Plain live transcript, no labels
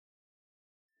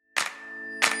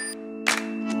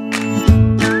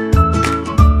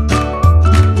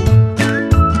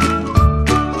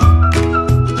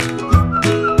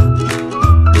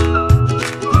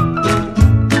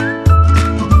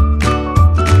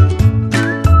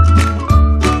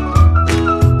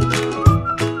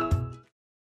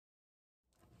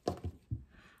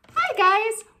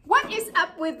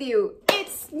with you?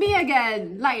 It's me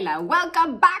again, Laila.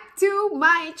 Welcome back to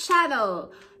my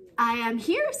channel. I am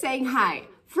here saying hi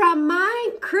from my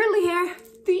curly hair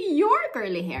to your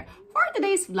curly hair. For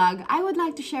today's vlog, I would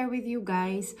like to share with you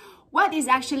guys what is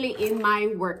actually in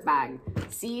my work bag.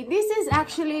 See, this is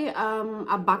actually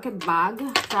a bucket bag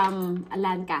from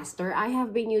Lancaster. I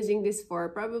have been using this for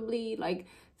probably like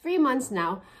 3 months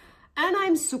now, and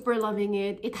I'm super loving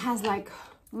it. It has like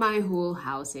my whole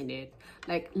house in it,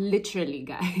 like literally,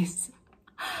 guys.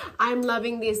 I'm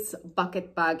loving this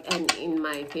bucket bag and in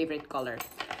my favorite color.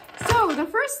 So the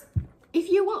first, if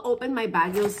you will open my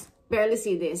bag, you'll barely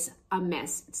see this, a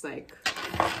mess. It's like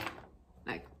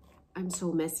I'm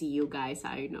so messy, you guys.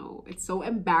 I know it's so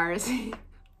embarrassing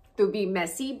to be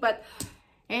messy, but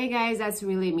hey guys, that's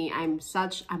really me. I'm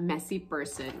such a messy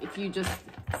person. If you just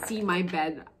see my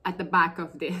bed at the back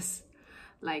of this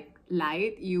like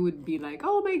light, you would be like,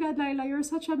 oh my god, Laila, you're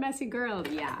such a messy girl.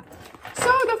 Yeah. So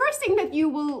the first thing that you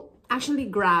will actually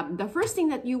grab, the first thing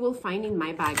that you will find in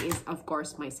my bag is, of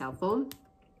course, my cell phone.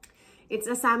 It's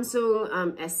a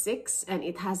Samsung S6, and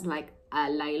it has like a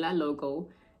Laila logo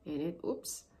in it.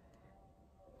 Oops.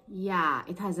 Yeah,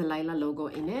 it has a Laila logo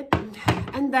in it.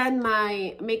 And then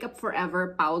my Makeup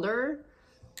Forever powder.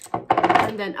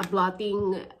 And then a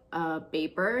blotting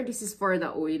paper. This is for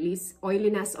the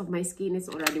oiliness of my skin. It's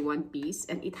already one piece.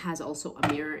 And it has also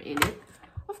a mirror in it.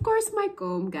 Of course, my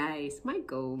comb, guys. My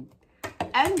comb.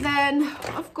 And then,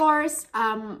 of course,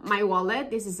 my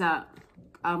wallet. This is a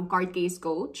card case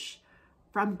Coach.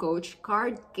 From Coach.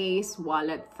 Card case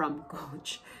wallet from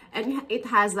Coach. And it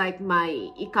has like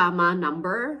my Ikama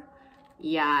number.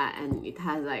 Yeah, and it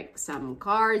has like some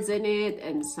cards in it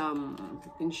and some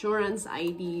insurance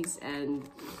IDs. And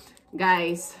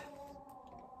guys,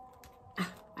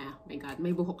 oh my god,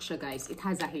 may buhok siya, guys. It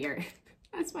has a hair.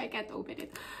 That's why I can't open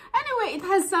it. Anyway, it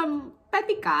has some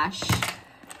petty cash.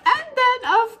 And then,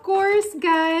 of course,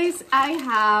 guys, I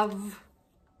have,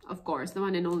 of course, the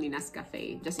one and only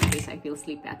Nescafe, just in case I feel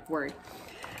sleepy at work.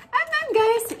 And then,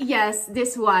 guys, yes,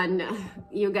 this one,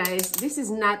 you guys, this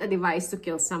is not a device to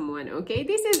kill someone, okay?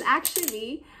 This is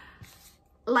actually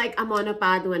like a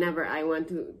monopod whenever I want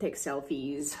to take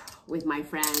selfies with my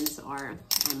friends, or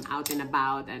I'm out and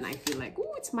about and I feel like,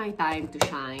 oh, it's my time to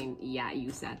shine. Yeah, I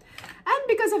use that. And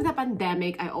because of the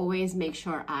pandemic, I always make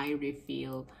sure I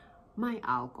refill my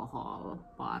alcohol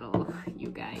bottle, you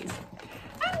guys.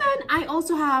 And then I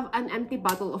also have an empty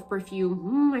bottle of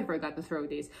perfume. I forgot to throw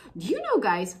this. Do you know,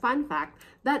 guys, fun fact,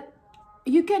 that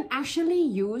you can actually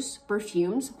use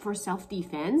perfumes for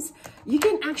self-defense? You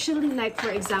can actually, like, for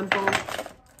example,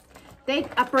 take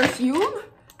a perfume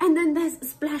and then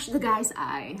splash the guy's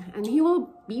eye, and he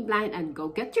will be blind, and go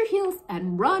get your heels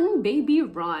and run, baby,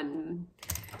 run.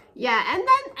 Yeah, and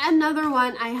then another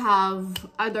one, I have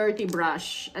a dirty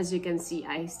brush. As you can see,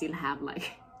 I still have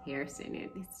like hairs in it.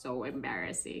 It's so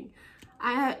embarrassing.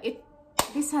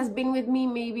 This has been with me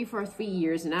maybe for 3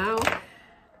 years now.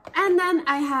 And then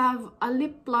I have a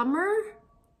lip plumber.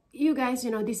 You guys,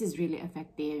 you know, this is really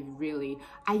effective, really.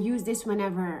 I use this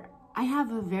whenever I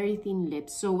have a very thin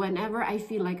lips. So whenever I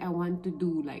feel like I want to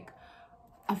do like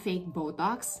a fake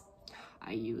Botox,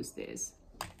 I use this.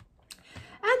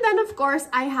 And then, of course,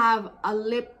 I have a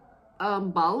lip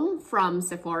balm from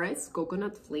Sephora. It's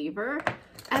coconut flavor.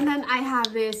 And then I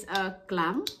have this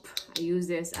clamp. I use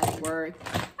this at work.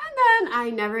 And then I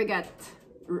never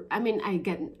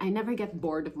get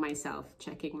bored of myself,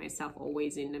 checking myself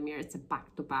always in the mirror. It's a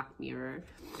back-to-back mirror.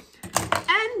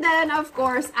 And then, of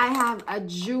course, I have a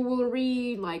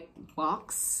jewelry like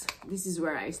box. This is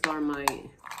where I store my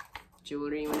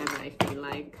jewelry whenever I feel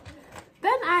like.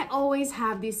 Then I always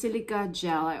have this silica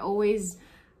gel.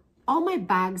 All my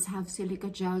bags have silica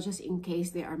gel just in case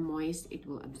they are moist. It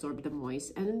will absorb the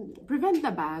moist and prevent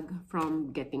the bag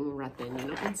from getting rotten, you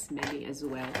know, and smelly as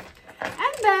well.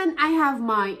 And then I have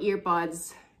my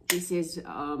earpods. This is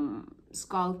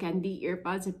Skull Candy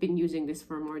earpods. I've been using this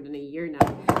for more than a year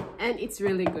now, and it's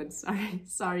really good.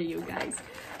 Sorry you guys.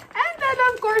 And then,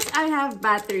 of course, I have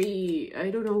battery. I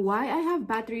don't know why I have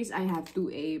batteries. I have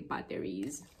 2A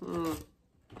batteries.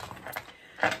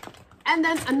 And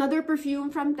then another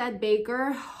perfume from Ted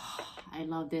Baker. I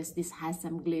love this. This has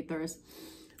some glitters.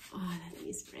 Oh, let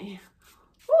me spray.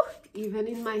 Whew, even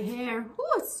in my hair.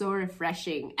 Oh, it's so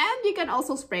refreshing. And you can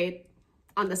also spray it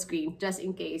on the screen just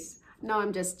in case. No,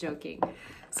 I'm just joking.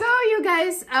 So, you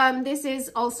guys, this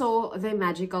is also the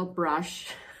magical brush.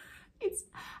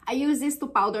 I use this to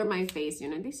powder my face, you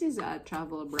know. This is a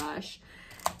travel brush.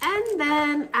 And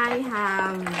then I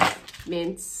have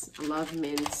mints. I love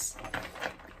mints.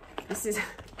 This is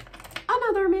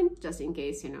another mint, just in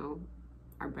case, you know,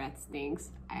 our breath stinks.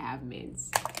 I have mints.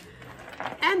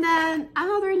 And then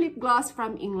another lip gloss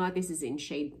from Ingla. This is in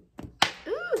shade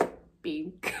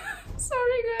pink.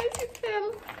 Sorry guys, it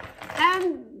fell.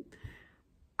 And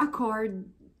a cord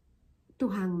to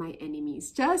hang my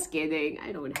enemies. Just kidding,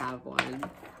 I don't have one.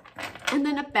 And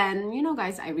then a pen. You know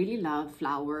guys, I really love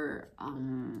flower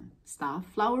stuff,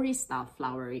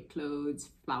 flowery clothes,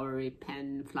 flowery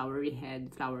pen, flowery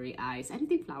head, flowery eyes,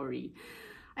 anything flowery.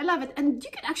 I love it. And you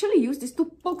can actually use this to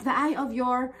poke the eye of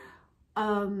your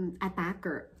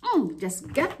attacker.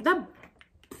 Just get the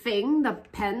thing, the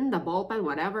pen, the ball pen,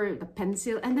 whatever, the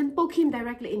pencil, and then poke him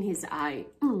directly in his eye,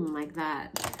 like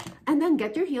that. And then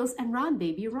get your heels and run,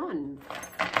 baby, run.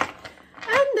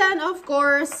 And then of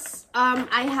course,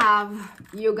 I have,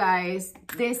 you guys,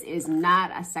 this is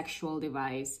not a sexual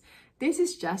device. This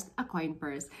is just a coin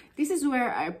purse. This is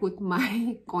where I put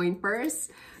my coin purse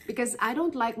because I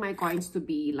don't like my coins to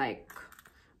be like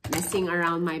messing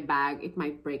around my bag. It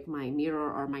might break my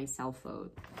mirror or my cell phone.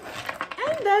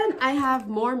 And then I have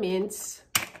more mints.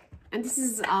 And this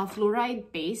is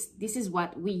fluoride paste. This is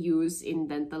what we use in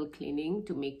dental cleaning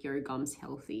to make your gums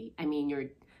healthy. I mean, your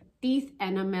teeth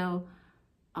enamel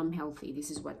healthy.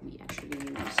 This is what we actually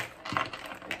use.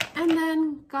 And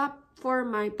then cup for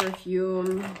my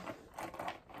perfume.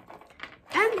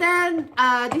 And then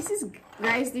this is,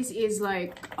 guys, this is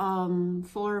like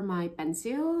for my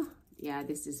pencil. Yeah,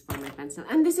 this is for my pencil.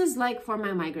 And this is like for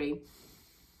my migraine.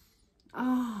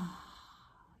 Oh,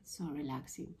 it's so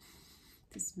relaxing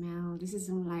to smell. This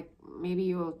isn't like, maybe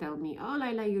you will tell me, oh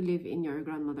Laila, you live in your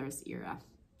grandmother's era.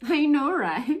 I know,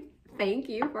 right? Thank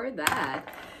you for that.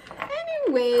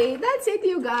 Anyway, that's it,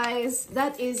 you guys.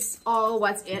 That is all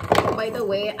what's it. Oh, by the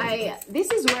way, this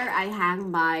is where I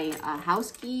hang my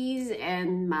house keys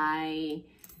and my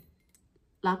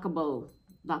lockables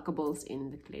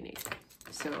in the clinic.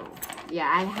 So yeah,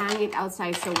 I hang it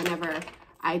outside so whenever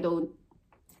I will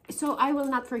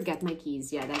not forget my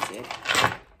keys. Yeah, that's it.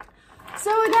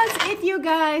 So that's it, you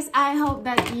guys. I hope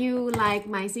that you like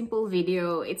my simple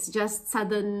video. It's just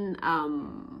sudden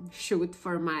shoot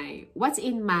for my what's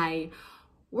in my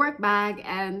work bag.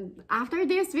 And after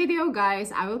this video,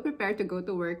 guys, I will prepare to go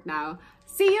to work now.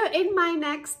 See you in my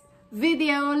next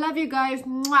video. Love you guys.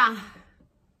 Mwah.